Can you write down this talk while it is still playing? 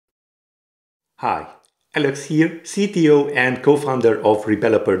Hi, Alex here, CTO and co-founder of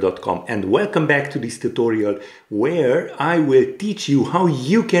Rebeloper.com, and welcome back to this tutorial where I will teach you how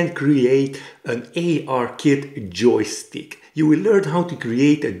you can create an ARKit joystick. You will learn how to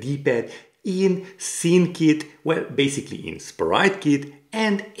create a D-pad in SceneKit, well, basically in SpriteKit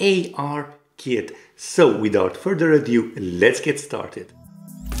and ARKit. So without further ado, let's get started.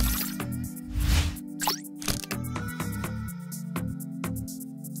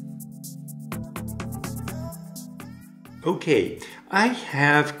 Okay, I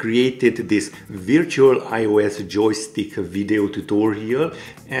have created this virtual iOS joystick video tutorial,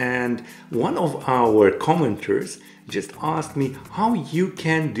 and one of our commenters just asked me how you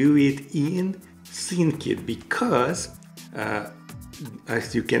can do it in SceneKit because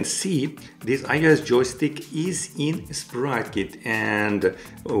as you can see, this iOS joystick is in SpriteKit, and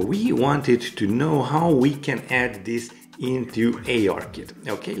we wanted to know how we can add this into ARKit.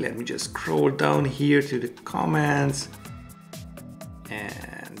 Okay, let me just scroll down here to the comments.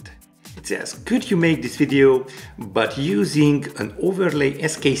 And it says, could you make this video but using an overlay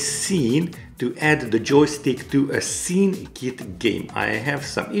SK scene to add the joystick to a SceneKit game? I have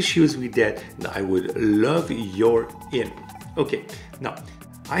some issues with that and I would love your input. Okay, now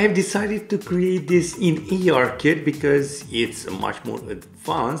I have decided to create this in ARKit because it's much more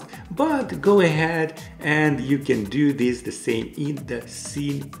advanced, but go ahead and you can do this the same in the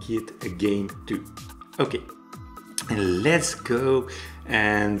SceneKit game too. Okay. And let's go,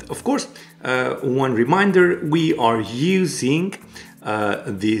 and of course one reminder, we are using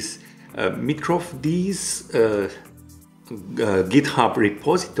this Microf GitHub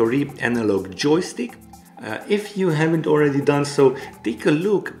repository analog joystick. If you haven't already done so, take a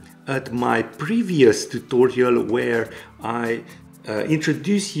look at my previous tutorial where I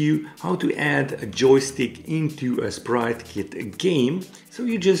introduce you how to add a joystick into a SpriteKit game, so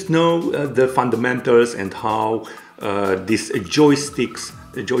you just know the fundamentals and how this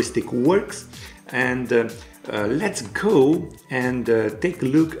joystick works. And let's go and take a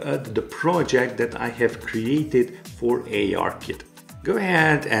look at the project that I have created for ARKit. Go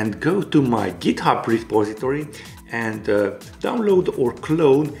ahead and go to my GitHub repository and download or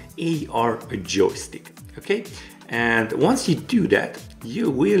clone AR Joystick. Okay. And once you do that,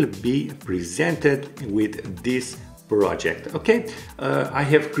 you will be presented with this project. Okay, I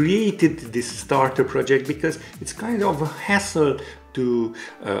have created this starter project because it's kind of a hassle to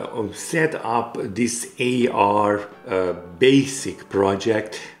set up this AR basic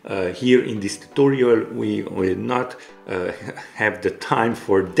project. Here in this tutorial, we will not have the time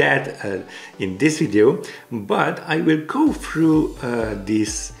for that in this video, but I will go through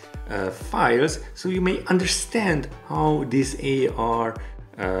these files so you may understand how this AR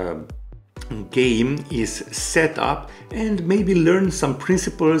game is set up and maybe learn some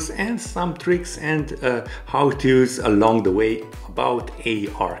principles and some tricks and how-tos along the way about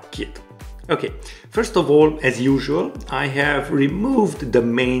ARKit. Okay, first of all, as usual, I have removed the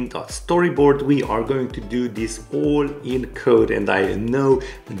main.storyboard. We are going to do this all in code, and I know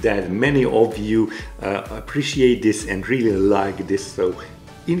that many of you appreciate this and really like this, so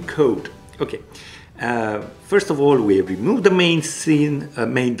in code. Okay, first of all, we have removed the main scene,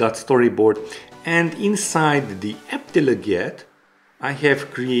 main.storyboard, and inside the app delegate, I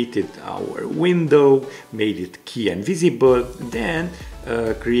have created our window, made it key and visible, then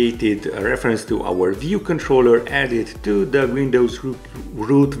created a reference to our view controller, added to the Windows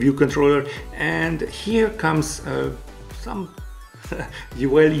root view controller, and here comes some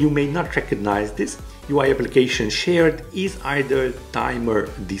you may not recognize this. UI application shared is idle, timer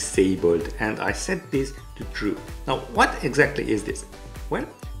disabled, and I set this to true. Now, what exactly is this? Well,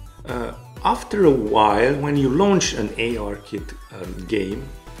 after a while, when you launch an ARKit game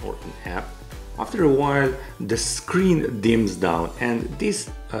or an app, after a while the screen dims down, and this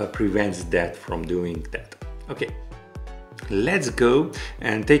prevents that from doing that. Okay. Let's go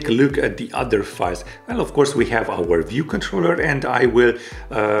and take a look at the other files. Well, of course, we have our view controller, and I will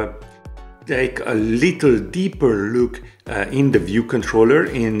take a little deeper look in the view controller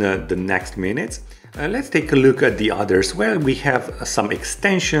in the next minutes. Let's take a look at the others. Well, we have some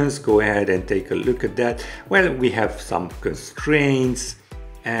extensions. Go ahead and take a look at that. Well, we have some constraints,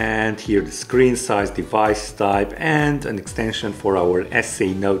 and here the screen size, device type, and an extension for our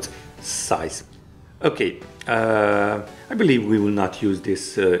SCNNode size. Okay, I believe we will not use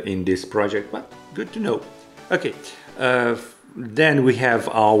this in this project, but good to know. Okay, then we have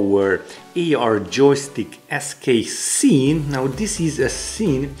our AR Joystick SK scene. Now this is a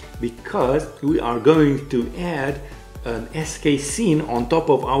scene because we are going to add an SK scene on top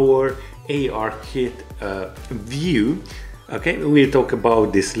of our ARKit view. Okay, we'll talk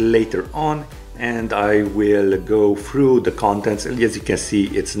about this later on. and I will go through the contents. And as you can see,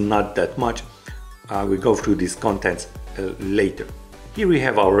 it's not that much. I will go through these contents later. Here we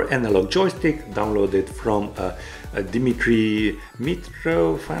have our analog joystick downloaded from Dmitry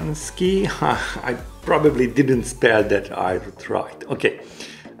Mitrovansky. I probably didn't spell that out right. Okay.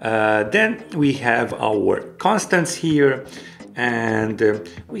 Then we have our constants here, and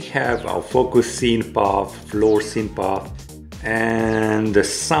we have our focus scene path, floor scene path, and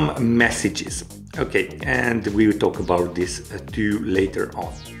some messages. Okay, and we will talk about this too later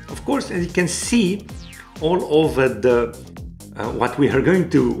on. Of course, as you can see, all over the what we are going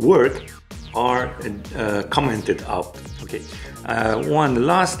to work are commented out. Okay, one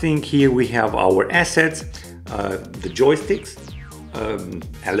last thing here, we have our assets, the joysticks,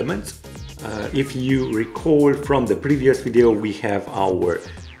 elements. If you recall from the previous video, we have our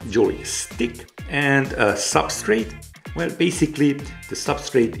joystick and substrate. Well, basically the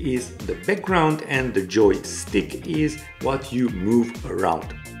substrate is the background and the joystick is what you move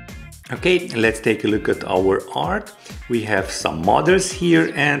around. Okay, let's take a look at our art. We have some models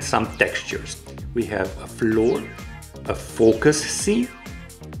here and some textures. We have a floor, a focus scene,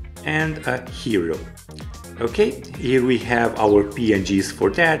 and a hero. Okay, here we have our PNGs for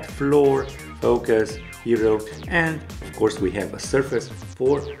that, floor, focus, hero, and of course we have a surface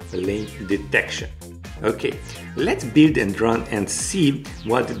for plane detection. Okay, let's build and run and see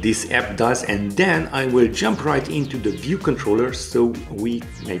what this app does, and then I will jump right into the view controller so we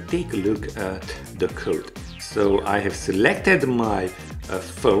may take a look at the code. So I have selected my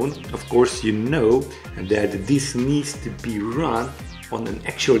phone. Of course, you know that this needs to be run on an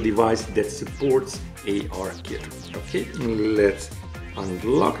actual device that supports ARKit. Okay, let's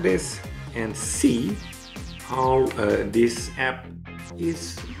unlock this and see how this app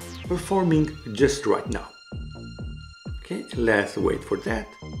is performing just right now. Okay, let's wait for that.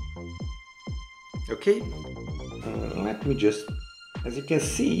 Okay, let me just, as you can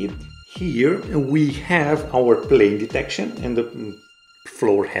see here, we have our plane detection and the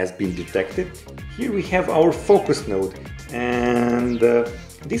floor has been detected. Here we have our focus node, and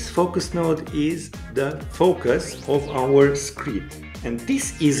this focus node is the focus of our screen, and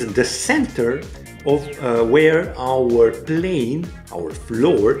this is the center of where our plane, our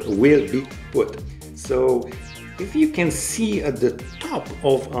floor will be put. So if you can see at the top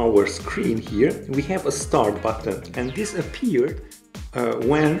of our screen here, we have a start button, and this appeared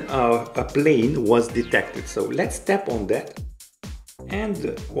when a plane was detected. So let's tap on that, and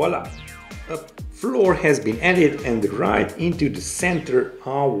voila, a floor has been added, and right into the center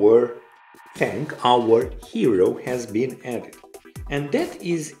our tank, our hero, has been added. And that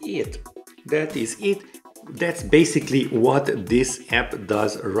is it. That is it. That's basically what this app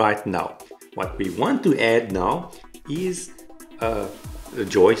does right now. What we want to add now is a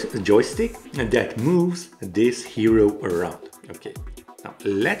joystick that moves this hero around. Okay, now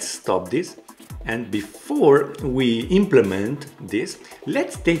let's stop this. And before we implement this,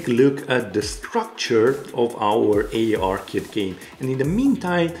 let's take a look at the structure of our ARKit game. And in the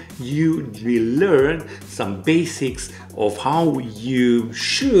meantime, you will learn some basics of how you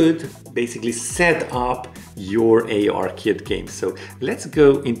should basically set up your ARKit game. So let's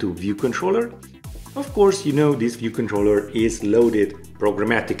go into view controller. Of course, you know this view controller is loaded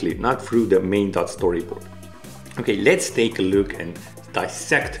programmatically, not through the main.storyboard. Okay, let's take a look and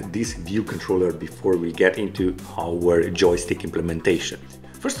dissect this view controller before we get into our joystick implementation.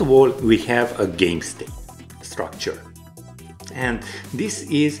 First of all, we have a game state structure. And this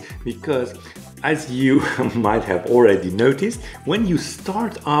is because, as you might have already noticed, when you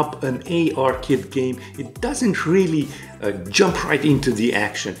start up an ARKit game, it doesn't really jump right into the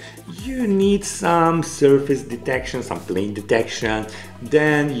action. You need some surface detection, some plane detection,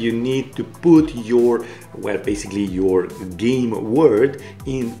 then you need to put your, well, basically your game word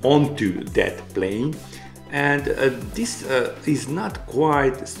in onto that plane. And this is not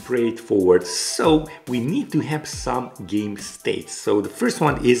quite straightforward, so we need to have some game states. So the first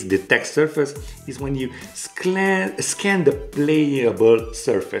one is the text surface, is when you scan the playable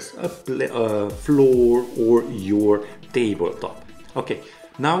surface, a floor or your tabletop. Okay,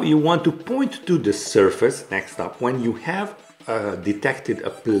 now you want to point to the surface. Next up, when you have detected a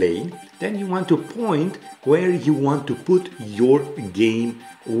plane, then you want to point where you want to put your game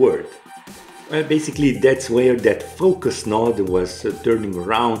word. Basically, that's where that focus node was turning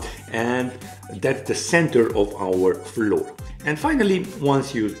around, and that's the center of our floor. And finally,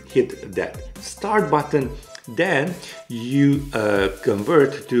 once you hit that start button, then you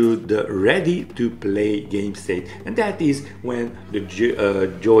convert to the ready to play game state, and that is when the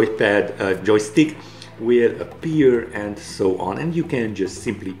joystick will appear and so on, and you can just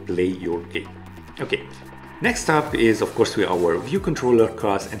simply play your game. Okay, next up is of course our view controller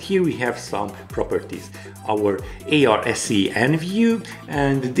class, and here we have some properties. Our AR SCN view,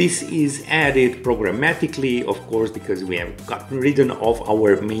 and this is added programmatically, of course, because we have gotten rid of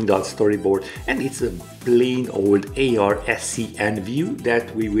our main.storyboard, storyboard, and it's a plain old AR SCN view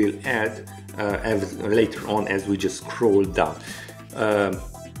that we will add later on as we just scroll down.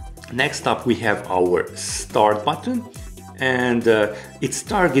 Next up we have our start button, and its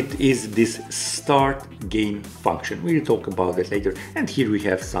target is this start game function. We'll talk about that later. And here we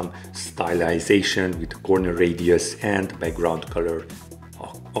have some stylization with corner radius and background color.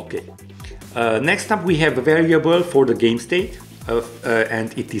 Okay. Next up we have a variable for the game state,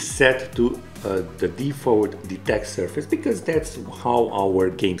 and it is set to the default detect surface, because that's how our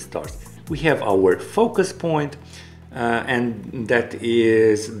game starts. We have our focus point, and that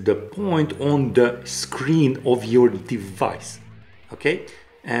is the point on the screen of your device. Okay,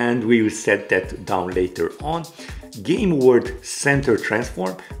 and we will set that down later on. Game word center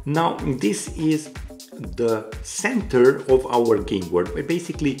transform. Now this is the center of our game word,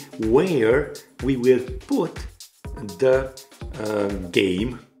 basically where we will put the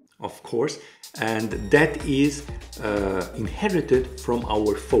game, of course, and that is inherited from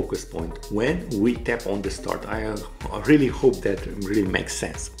our focus point when we tap on the start. I really hope that really makes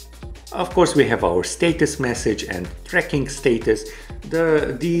sense. Of course, we have our status message and tracking status.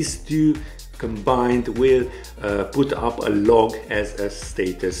 These two combined will put up a log as a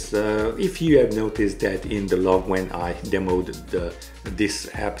status. If you have noticed that in the log when I demoed this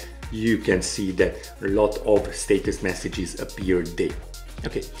app, you can see that a lot of status messages appear there.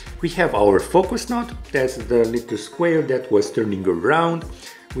 Okay, we have our focus node, that's the little square that was turning around.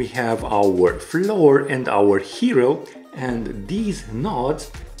 We have our floor and our hero, and these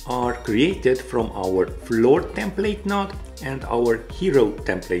nodes are created from our floor template node and our hero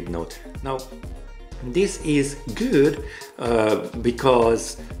template node. Now, this is good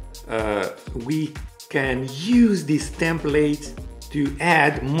because we can use these templates to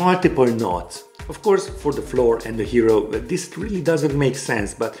add multiple nodes. Of course, for the floor and the hero, this really doesn't make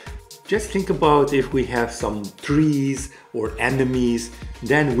sense, but just think about if we have some trees or enemies,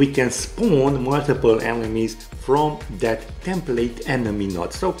 then we can spawn multiple enemies from that template enemy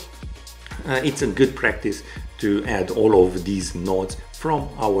node. So it's a good practice to add all of these nodes from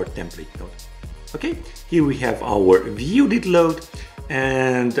our template node. Okay, here we have our view did load,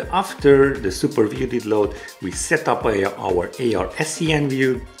 and after the super view did load, we set up our AR SCN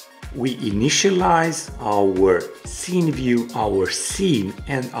view. We initialize our scene view, our scene,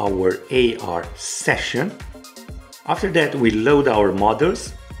 and our AR session. After that, we load our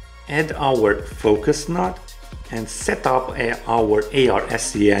models, add our focus node, and set up our AR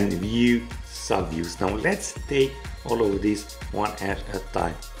SCN view subviews. Now let's take all of these one at a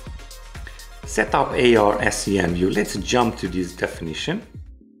time. Set up AR SCN view. Let's jump to this definition.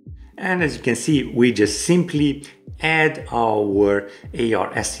 And as you can see, we just simply add our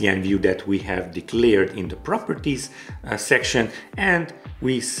AR SCN view that we have declared in the properties section, and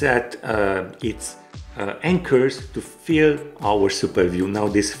we set its anchors to fill our super view. Now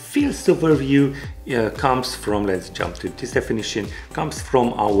this fill super view comes from, let's jump to this definition, comes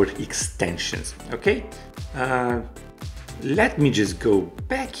from our extensions. Okay, let me just go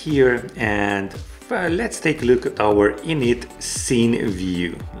back here and let's take a look at our init scene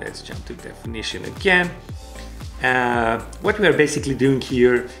view. Let's jump to definition again. What we are basically doing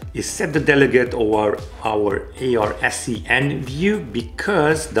here is set the delegate over our AR SCN view,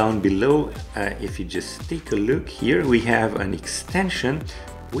 because down below, if you just take a look here, we have an extension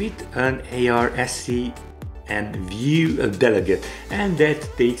with an AR SCN view delegate, and that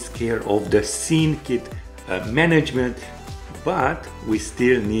takes care of the SceneKit management, but we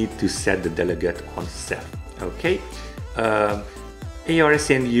still need to set the delegate on self. Okay. AR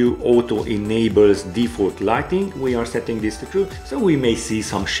SCN view auto enables default lighting. We are setting this to true, so we may see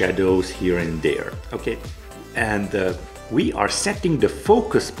some shadows here and there. Okay, and we are setting the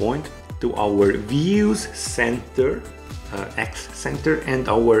focus point to our views center, X center, and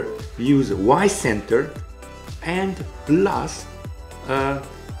our views Y center, and plus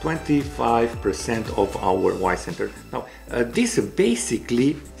 25% of our Y center. Now, this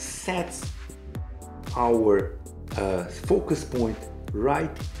basically sets our focus point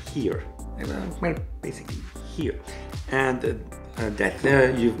right here, well, basically here, and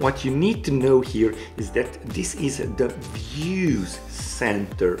what you need to know here is that this is the views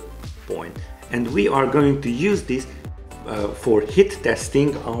center point, and we are going to use this for hit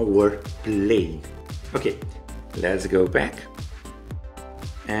testing our plane. Okay, let's go back,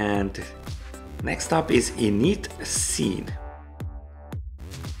 and next up is init scene.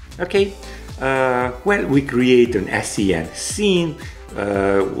 Okay, Well, we create an SCN scene,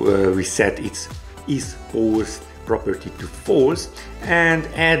 we set its isPose property to false, and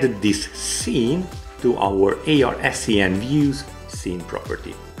add this scene to our AR SCN views scene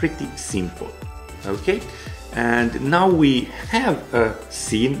property. Pretty simple. Okay, and now we have a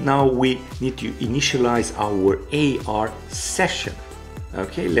scene. Now we need to initialize our AR session.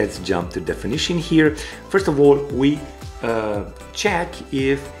 Okay, let's jump to definition here. First of all, we check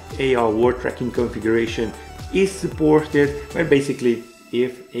if AR word tracking configuration is supported. Well, basically,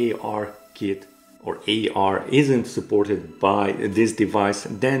 if ARKit or AR isn't supported by this device,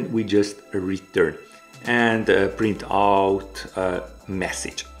 then we just return and print out a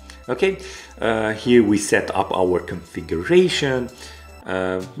message. Okay, here we set up our configuration.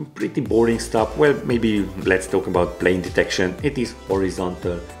 Pretty boring stuff. Well, maybe let's talk about plane detection. It is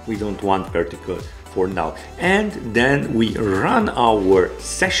horizontal, we don't want vertical for now. And then we run our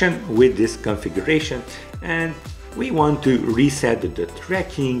session with this configuration, and we want to reset the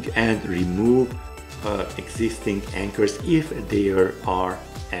tracking and remove existing anchors if there are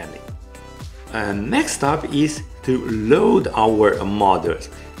any. Next up is to load our models.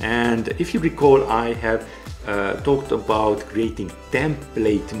 And if you recall, I have talked about creating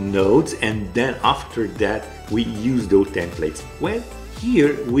template nodes, and then after that we use those templates. Well,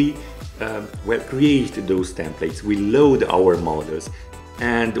 here we create those templates, we load our models,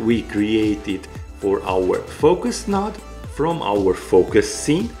 and we create it for our focus node from our focus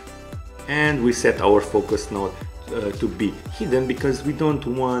scene, and we set our focus node to be hidden because we don't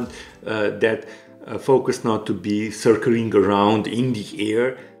want that focus node to be circling around in the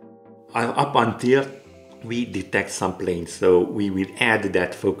air up until we detect some plane. So we will add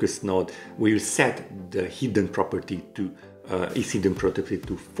that focus node. We will set the hidden property to hidden property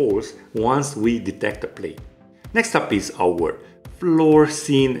to false once we detect a plane. Next up is our floor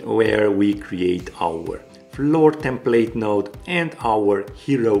scene, where we create our floor template node and our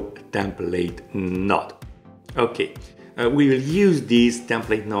hero template node. Okay, we will use these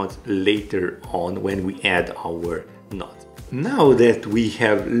template nodes later on when we add our nodes. Now that we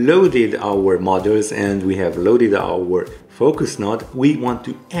have loaded our models and we have loaded our focus node, we want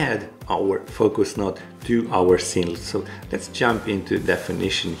to add our focus node to our scene. So let's jump into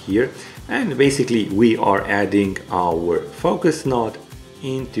definition here, and basically we are adding our focus node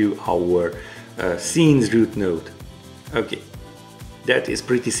into our scene's root node. Okay, that is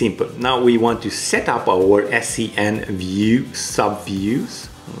pretty simple. Now we want to set up our SCN view subviews.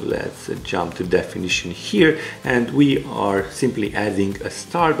 Let's jump to definition here, and we are simply adding a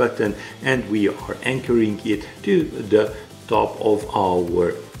star button, and we are anchoring it to the top of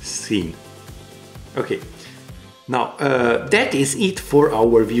our scene. Okay, now that is it for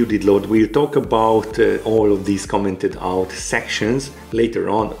our view did load. We'll talk about all of these commented out sections later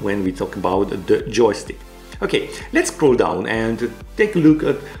on when we talk about the joystick. Okay, let's scroll down and take a look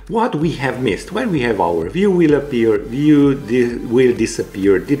at what we have missed. Well, we have our view will appear, view will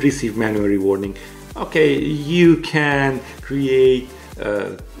disappear, did receive memory warning. Okay, you can create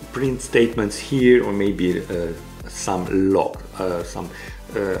print statements here, or maybe some log, some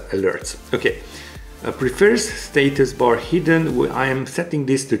alerts. Okay, prefers status bar hidden. I am setting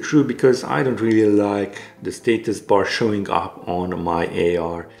this to true because I don't really like the status bar showing up on my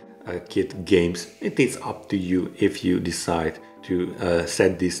ARKit games. It is up to you if you decide to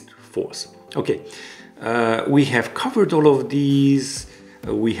set this to false. Okay, we have covered all of these.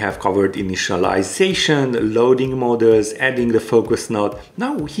 We have covered initialization, loading models, adding the focus node.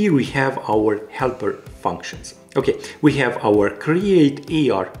 Now here we have our helper functions. Okay, we have our create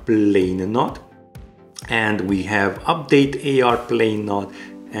AR plane node, and we have update AR plane node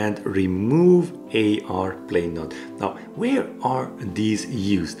and remove AR plane node. Now, where are these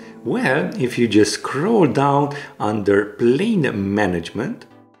used? Well, if you just scroll down under plane management,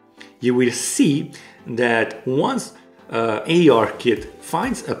 you will see that once ARKit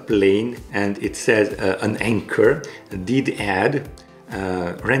finds a plane and it says an anchor did add,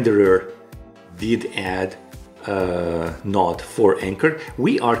 renderer did add node for anchor,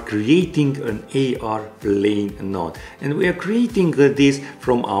 we are creating an AR plane node, and we are creating this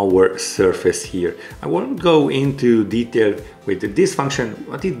from our surface here. I won't go into detail with this function.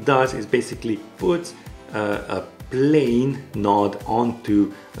 What it does is basically puts a plane node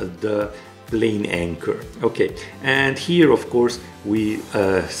onto the plane anchor. Okay, and here of course we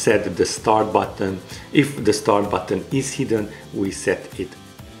set the start button. If the start button is hidden, we set it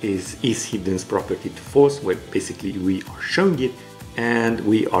is hidden's property to false, where basically we are showing it, and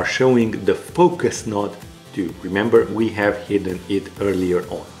we are showing the focus node too. Remember, we have hidden it earlier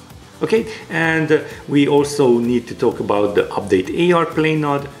on. Okay, and we also need to talk about the update AR plane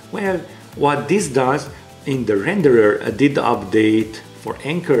node. Well, what this does in the renderer did update for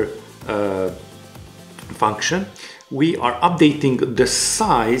anchor function. We are updating the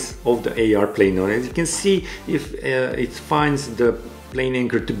size of the AR plane node. As you can see, if it finds the plane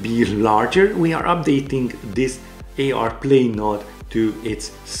anchor to be larger, we are updating this AR plane node to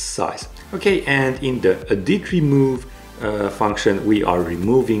its size. Okay, and in the edit remove function, we are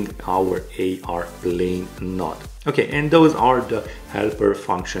removing our AR plane node. Okay, and those are the helper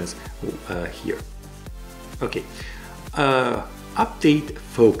functions here. Okay, update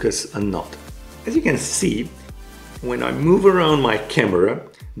focus node. As you can see, when I move around my camera,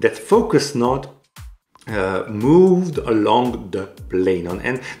 that focus node moved along the plane,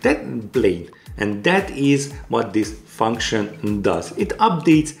 and that is what this function does. It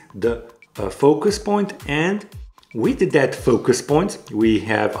updates the focus point, and with that focus point we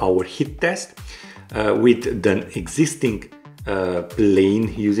have our hit test with the existing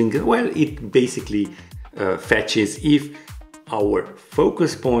plane using, well, it basically fetches if our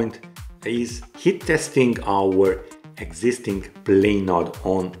focus point is hit testing our existing plane node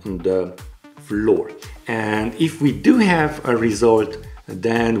on the floor. And if we do have a result,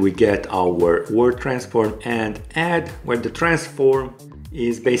 then we get our word transform and add, where the transform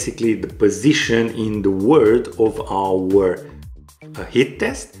is basically the position in the word of our hit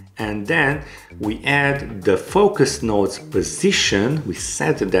test, and then we add the focus node's position. We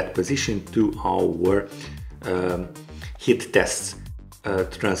set that position to our hit tests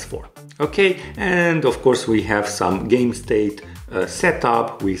transform. Okay, and of course we have some game state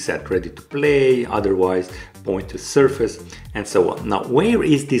setup. We set ready to play, otherwise point to surface, and so on. Now, where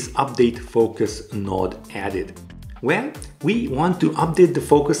is this update focus node added? Well, we want to update the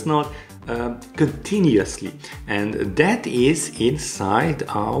focus node continuously, and that is inside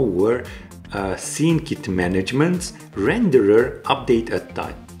our SceneKit management's renderer update at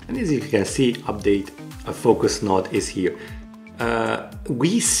time. And as you can see, update focus node is here.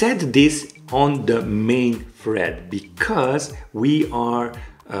 We set this on the main thread because we are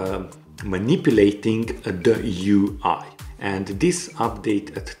manipulating the UI, and this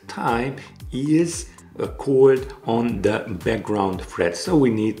update at time is called on the background thread, so we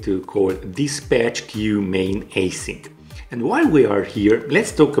need to call dispatch queue main async. And while we are here,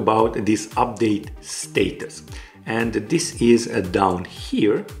 let's talk about this update status, and this is down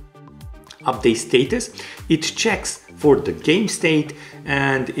here. Update status, it checks for the game state,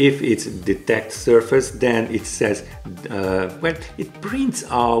 and if it's detect surface, then it says well, it prints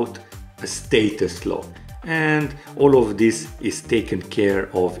out a status log, and all of this is taken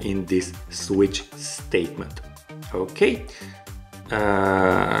care of in this switch statement. Okay,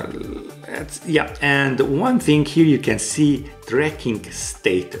 and one thing here, you can see tracking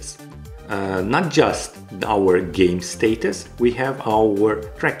status. Not just our game status, we have our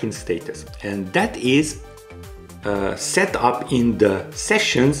tracking status, and that is set up in the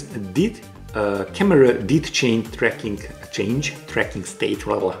sessions camera did change tracking state.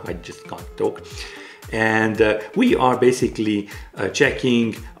 Well, I just can't talk. And we are basically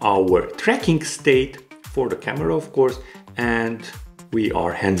checking our tracking state for the camera, of course, and we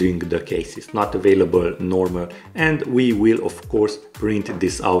are handling the cases not available, normal, and we will of course print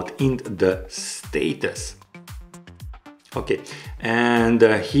this out in the status. Okay, and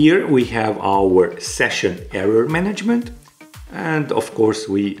here we have our session error management, and of course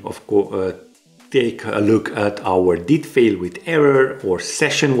we take a look at our did fail with error, or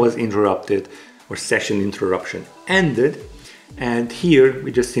session was interrupted, or session interruption ended, and here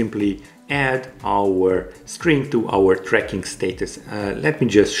we just simply add our string to our tracking status. Let me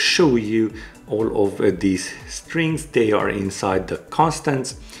just show you all of these strings. They are inside the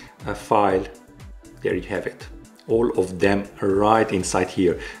constants file. There you have it. All of them right inside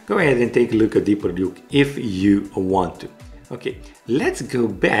here. Go ahead and take a look, a deeper look if you want to. Okay, let's go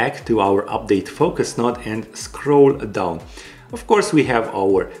back to our update focus node and scroll down. Of course, we have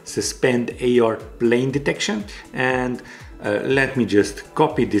our suspend AR plane detection, and let me just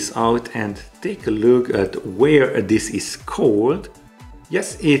copy this out and take a look at where this is called.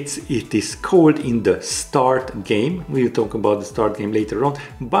 Yes, it is called in the start game. We'll talk about the start game later on,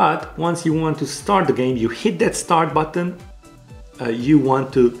 but once you want to start the game, you hit that start button. You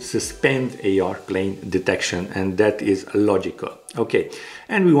want to suspend AR plane detection, and that is logical. Okay,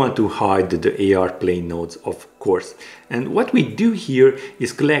 and we want to hide the AR plane nodes, of course. And what we do here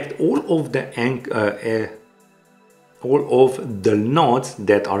is collect all of the nodes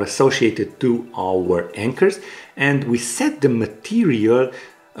that are associated to our anchors, and we set the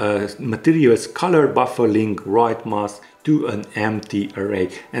materials color buffering right mask to an empty array.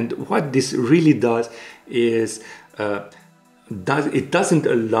 And what this really does is it doesn't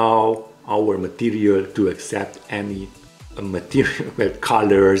allow our material to accept any material, well,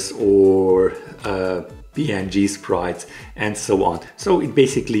 colors or PNG sprites and so on. So it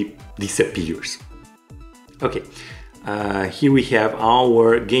basically disappears. Okay, here we have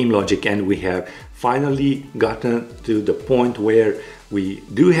our game logic, and we have finally gotten to the point where we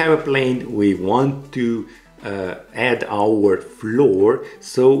do have a plane. We want to add our floor,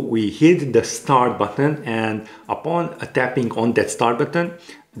 so we hit the start button, and upon tapping on that start button,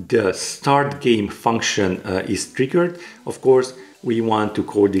 the start game function is triggered. Of course, we want to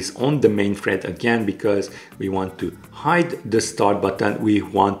call this on the main thread again because we want to hide the start button, we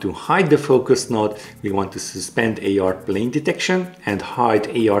want to hide the focus node, we want to suspend AR plane detection and hide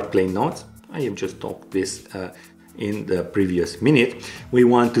AR plane nodes. I have just talked this in the previous minute. We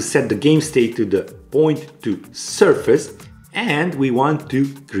want to set the game state to the point to surface, and we want to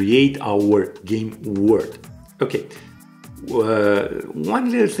create our game world. Okay. One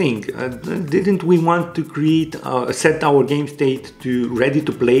little thing, didn't we want to create, set our game state to ready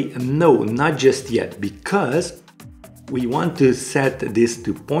to play? No, not just yet, because we want to set this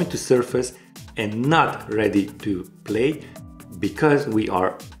to point to surface and not ready to play, because we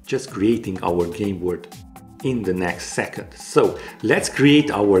are just creating our game world in the next second. So let's create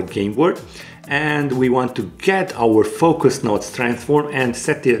our game world, and we want to get our focus nodes transform and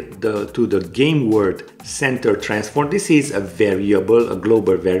set it to the game world center transform. This is a variable, a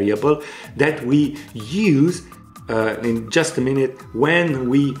global variable that we use in just a minute when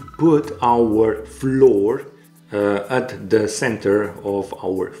we put our floor at the center of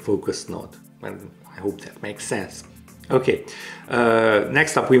our focus node. Well, I hope that makes sense. Okay,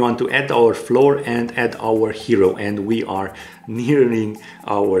 next up we want to add our floor and add our hero, and we are nearing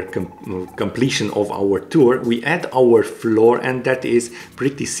our completion of our tour. We add our floor, and that is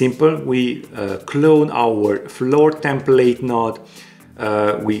pretty simple. We clone our floor template node,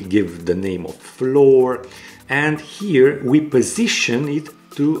 we give the name of floor, and here we position it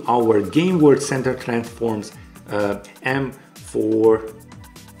to our game world center transforms M4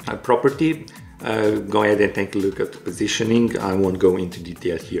 property. Go ahead and take a look at the positioning. I won't go into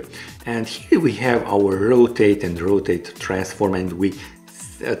detail here. And here we have our rotate and rotate transform, and we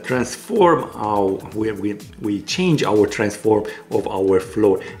transform we change our transform of our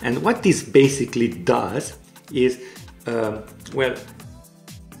floor. And what this basically does is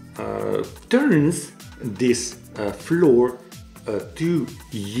turns this floor to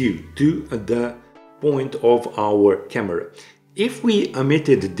the point of our camera. If we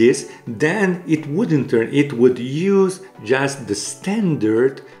omitted this, then it wouldn't turn, it would use just the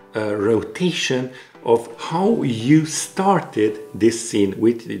standard rotation of how you started this scene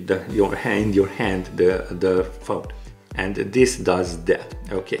with your hand, the phone. And this does that,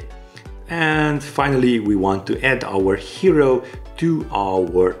 okay. And finally, we want to add our hero to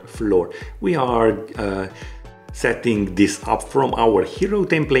our floor. We are setting this up from our hero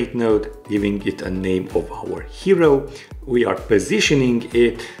template node, giving it a name of our hero. We are positioning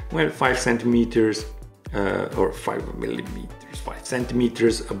it, well, 5 centimeters or 5 millimeters, 5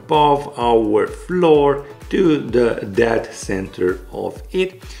 centimeters above our floor to the dead center of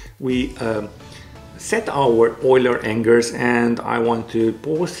it. We set our Euler angles, and I want to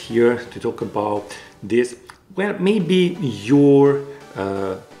pause here to talk about this. Well, maybe your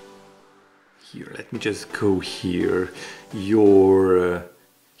here, let me just go here. Your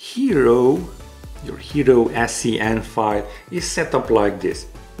hero SCN file is set up like this.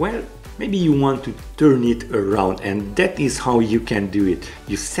 Well, maybe you want to turn it around, and that is how you can do it.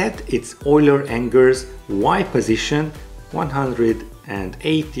 You set its Euler angles Y position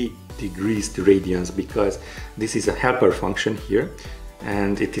 180 degrees to radians, because this is a helper function here,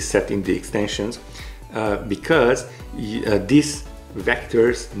 and it is set in the extensions because these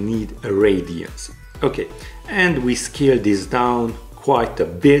vectors need a radians. Okay, and we scale this down quite a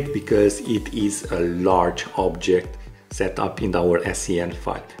bit because it is a large object set up in our SCN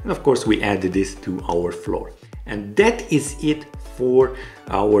file. And of course we added this to our floor. And that is it for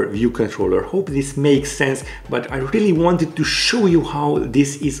our view controller. Hope this makes sense, but I really wanted to show you how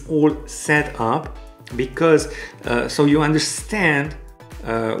this is all set up, because so you understand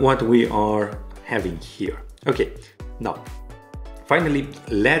what we are having here. Okay, now finally,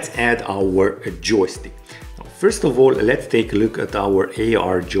 let's add our joystick. Now, first of all, let's take a look at our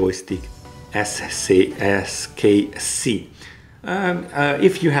AR Joystick SKC.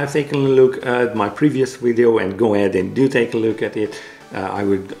 If you have taken a look at my previous video, and go ahead and do take a look at it,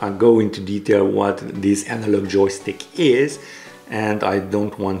 I'll go into detail what this analog joystick is, and I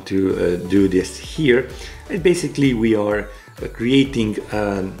don't want to do this here. And basically, we are creating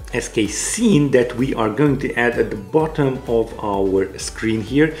an SK scene that we are going to add at the bottom of our screen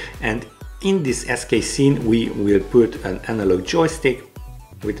here. And in this SK scene, we will put an analog joystick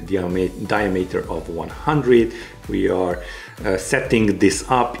with a diameter of 100. We are setting this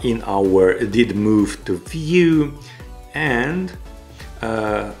up in our did move to view, and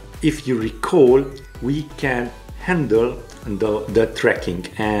if you recall, we can handle the tracking,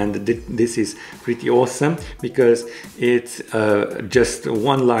 and this is pretty awesome because it's just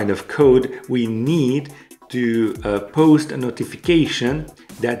one line of code. We need to post a notification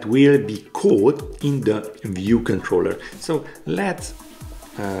that will be caught in the view controller. So let's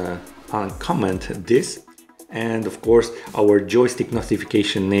uncomment this, and of course our joystick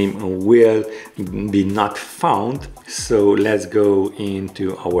notification name will be not found. So let's go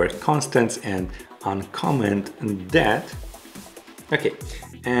into our constants and uncomment that. Okay,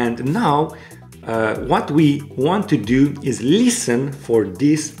 and now what we want to do is listen for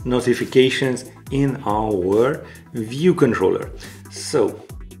these notifications in our view controller. So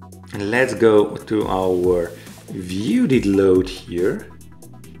let's go to our view did load here,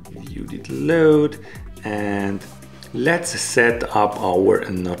 view did load, and let's set up our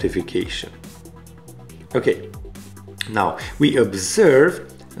notification. Okay, now we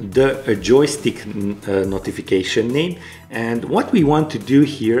observe the joystick notification name, and what we want to do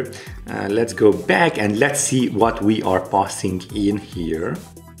here, let's go back and let's see what we are passing in here.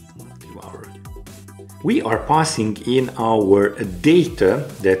 We are passing in our data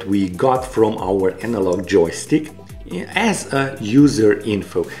that we got from our analog joystick as a user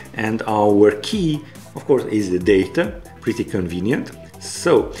info, and our key, of course, is the data. Pretty convenient.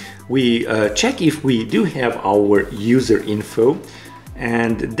 So we check if we do have our user info,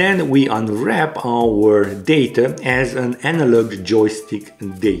 and then we unwrap our data as an analog joystick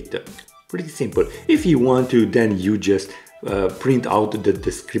data. Pretty simple. If you want to, then you just print out the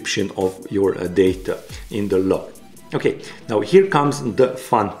description of your data in the log. Okay, now here comes the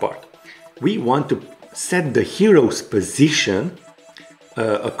fun part. We want to set the hero's position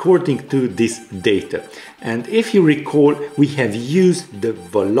according to this data. And if you recall, we have used the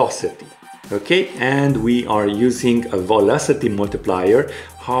velocity. Okay, and we are using a velocity multiplier,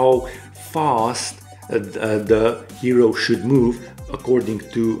 how fast the hero should move according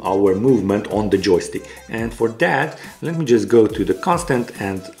to our movement on the joystick. And for that, let me just go to the constant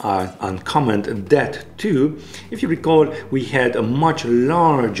and uncomment that too. If you recall, we had a much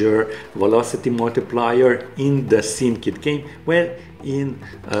larger velocity multiplier in the SceneKit game. Well, in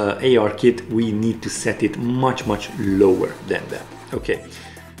ARKit, we need to set it much lower than that. Okay.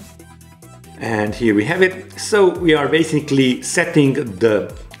 And here we have it. So we are basically setting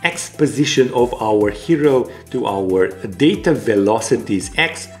the x position of our hero to our data velocities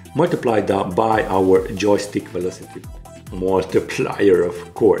x multiplied by our joystick velocity multiplier,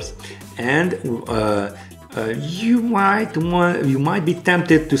 of course. And you might be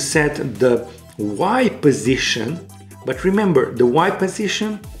tempted to set the y position, but remember, the y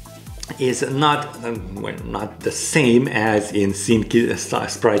position is not the same as in SceneKit,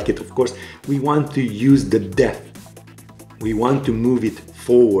 SpriteKit. Of course, we want to use the depth. We want to move it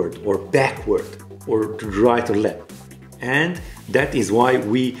forward or backward or to right or left, and that is why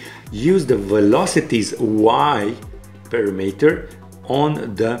we use the velocities y parameter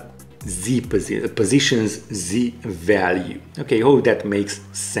on the z positions z value. Okay, hope that makes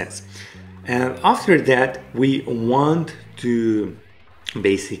sense. And after that, we want to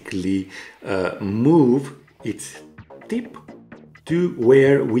basically move its tip to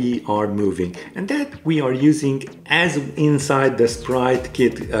where we are moving, and that we are using as inside the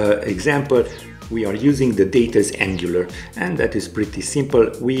SpriteKit example. We are using the data's angular, and that is pretty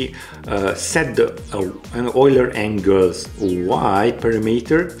simple. We set the Euler angles y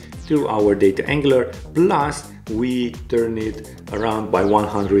parameter to our data angular, plus we turn it around by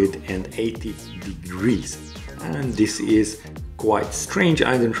 180 degrees, and this is quite strange.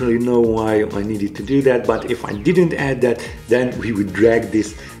 I don't really know why I needed to do that, but if I didn't add that, then we would drag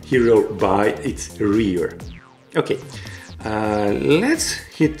this hero by its rear. Okay, let's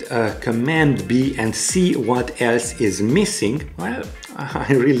hit Command B and see what else is missing. Well, I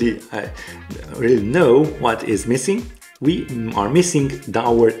really know what is missing. We are missing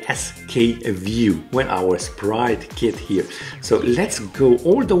our SK view, our SpriteKit here. So let's go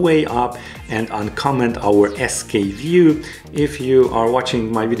all the way up and uncomment our SK view. If you are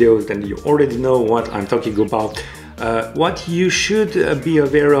watching my videos, then you already know what I'm talking about. What you should be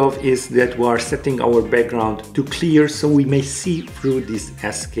aware of is that we are setting our background to clear so we may see through this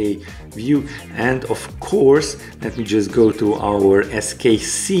SK view. And of course, let me just go to our SK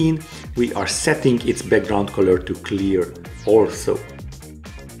scene. We are setting its background color to clear also.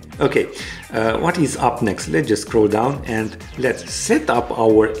 Okay, what is up next? Let's just scroll down and let's set up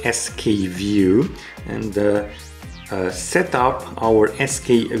our SK view and set up our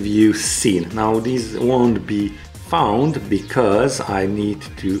SK view scene. Now these won't be found because I need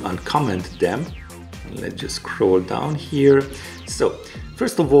to uncomment them. Let's just scroll down here. So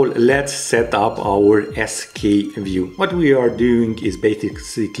first of all, let's set up our SK view. What we are doing is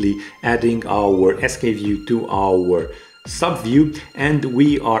basically adding our SK view to our subview, and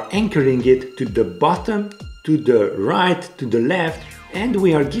we are anchoring it to the bottom, to the right, to the left, and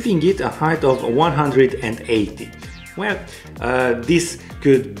we are giving it a height of 180. Well, this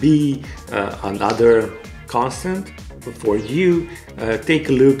could be another constant for you. Take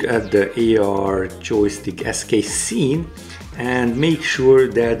a look at the AR Joystick SK scene and make sure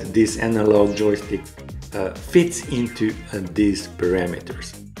that this analog joystick fits into these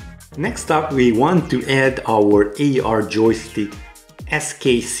parameters. Next up, we want to add our AR Joystick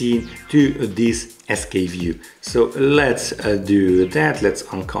SK scene to this SK view. So let's do that. Let's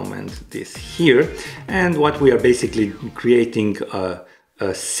uncomment this here. And what we are basically creating a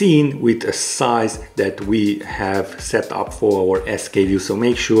scene with a size that we have set up for our SK view. So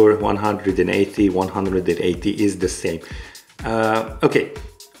make sure 180 is the same. Okay,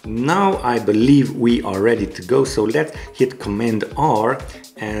 now I believe we are ready to go. So let's hit Command R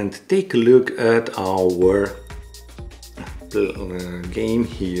and take a look at our game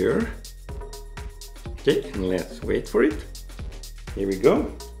here. Okay, and let's wait for it. Here we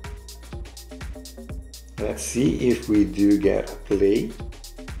go. Let's see if we do get a play.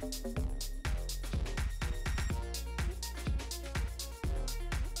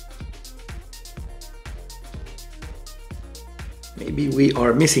 Maybe we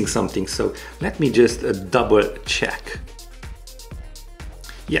are missing something, so let me just double check.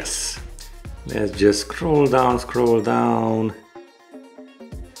 Yes, let's just scroll down.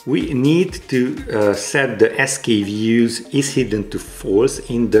 We need to set the SK views is hidden to false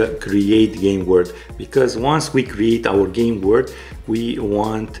in the create game world, because once we create our game world, we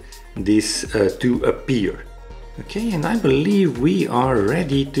want this to appear. Okay, and I believe we are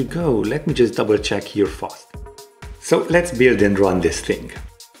ready to go. Let me just double check here fast. So let's build and run this thing.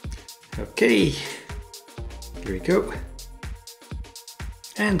 Okay, here we go.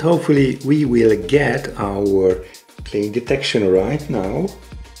 And hopefully we will get our plane detection right now.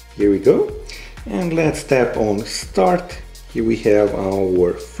 Here we go. And let's tap on start. Here we have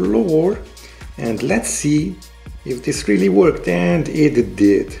our floor. And let's see if this really worked, and it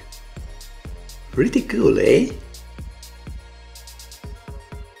did. Pretty cool, eh?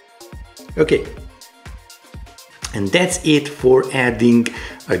 Okay. And that's it for adding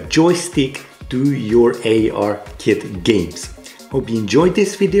a joystick to your ARKit games. Hope you enjoyed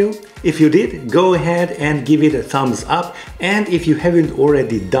this video. If you did, go ahead and give it a thumbs up. And if you haven't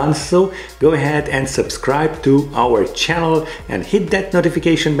already done so, go ahead and subscribe to our channel and hit that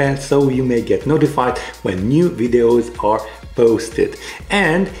notification bell so you may get notified when new videos are posted.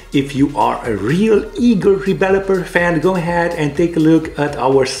 And if you are a real eager Rebeloper fan, go ahead and take a look at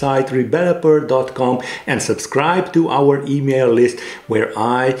our site rebeloper.com and subscribe to our email list, where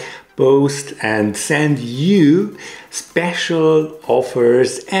I post and send you special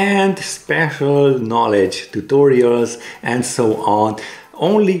offers and special knowledge tutorials and so on,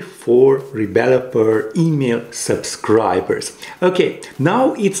 only for Rebeloper email subscribers. Okay,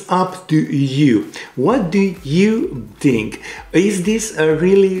 now it's up to you. What do you think? Is this a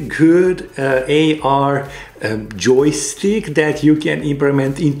really good AR joystick that you can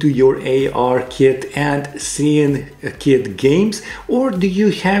implement into your ARKit and SceneKit games, or do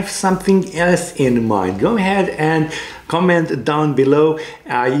you have something else in mind? Go ahead and comment down below.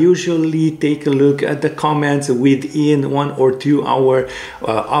 I usually take a look at the comments within 1 or 2 hours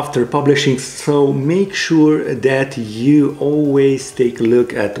after publishing, so make sure that you always take a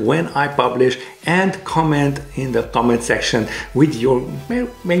look at when I publish and comment in the comment section with your,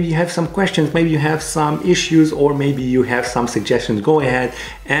 maybe you have some questions, maybe you have some issues, or maybe you have some suggestions. Go ahead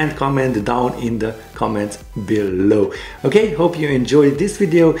and comment down in the comments below. Okay, hope you enjoyed this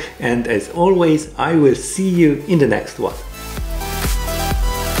video, and as always, I will see you in the next one.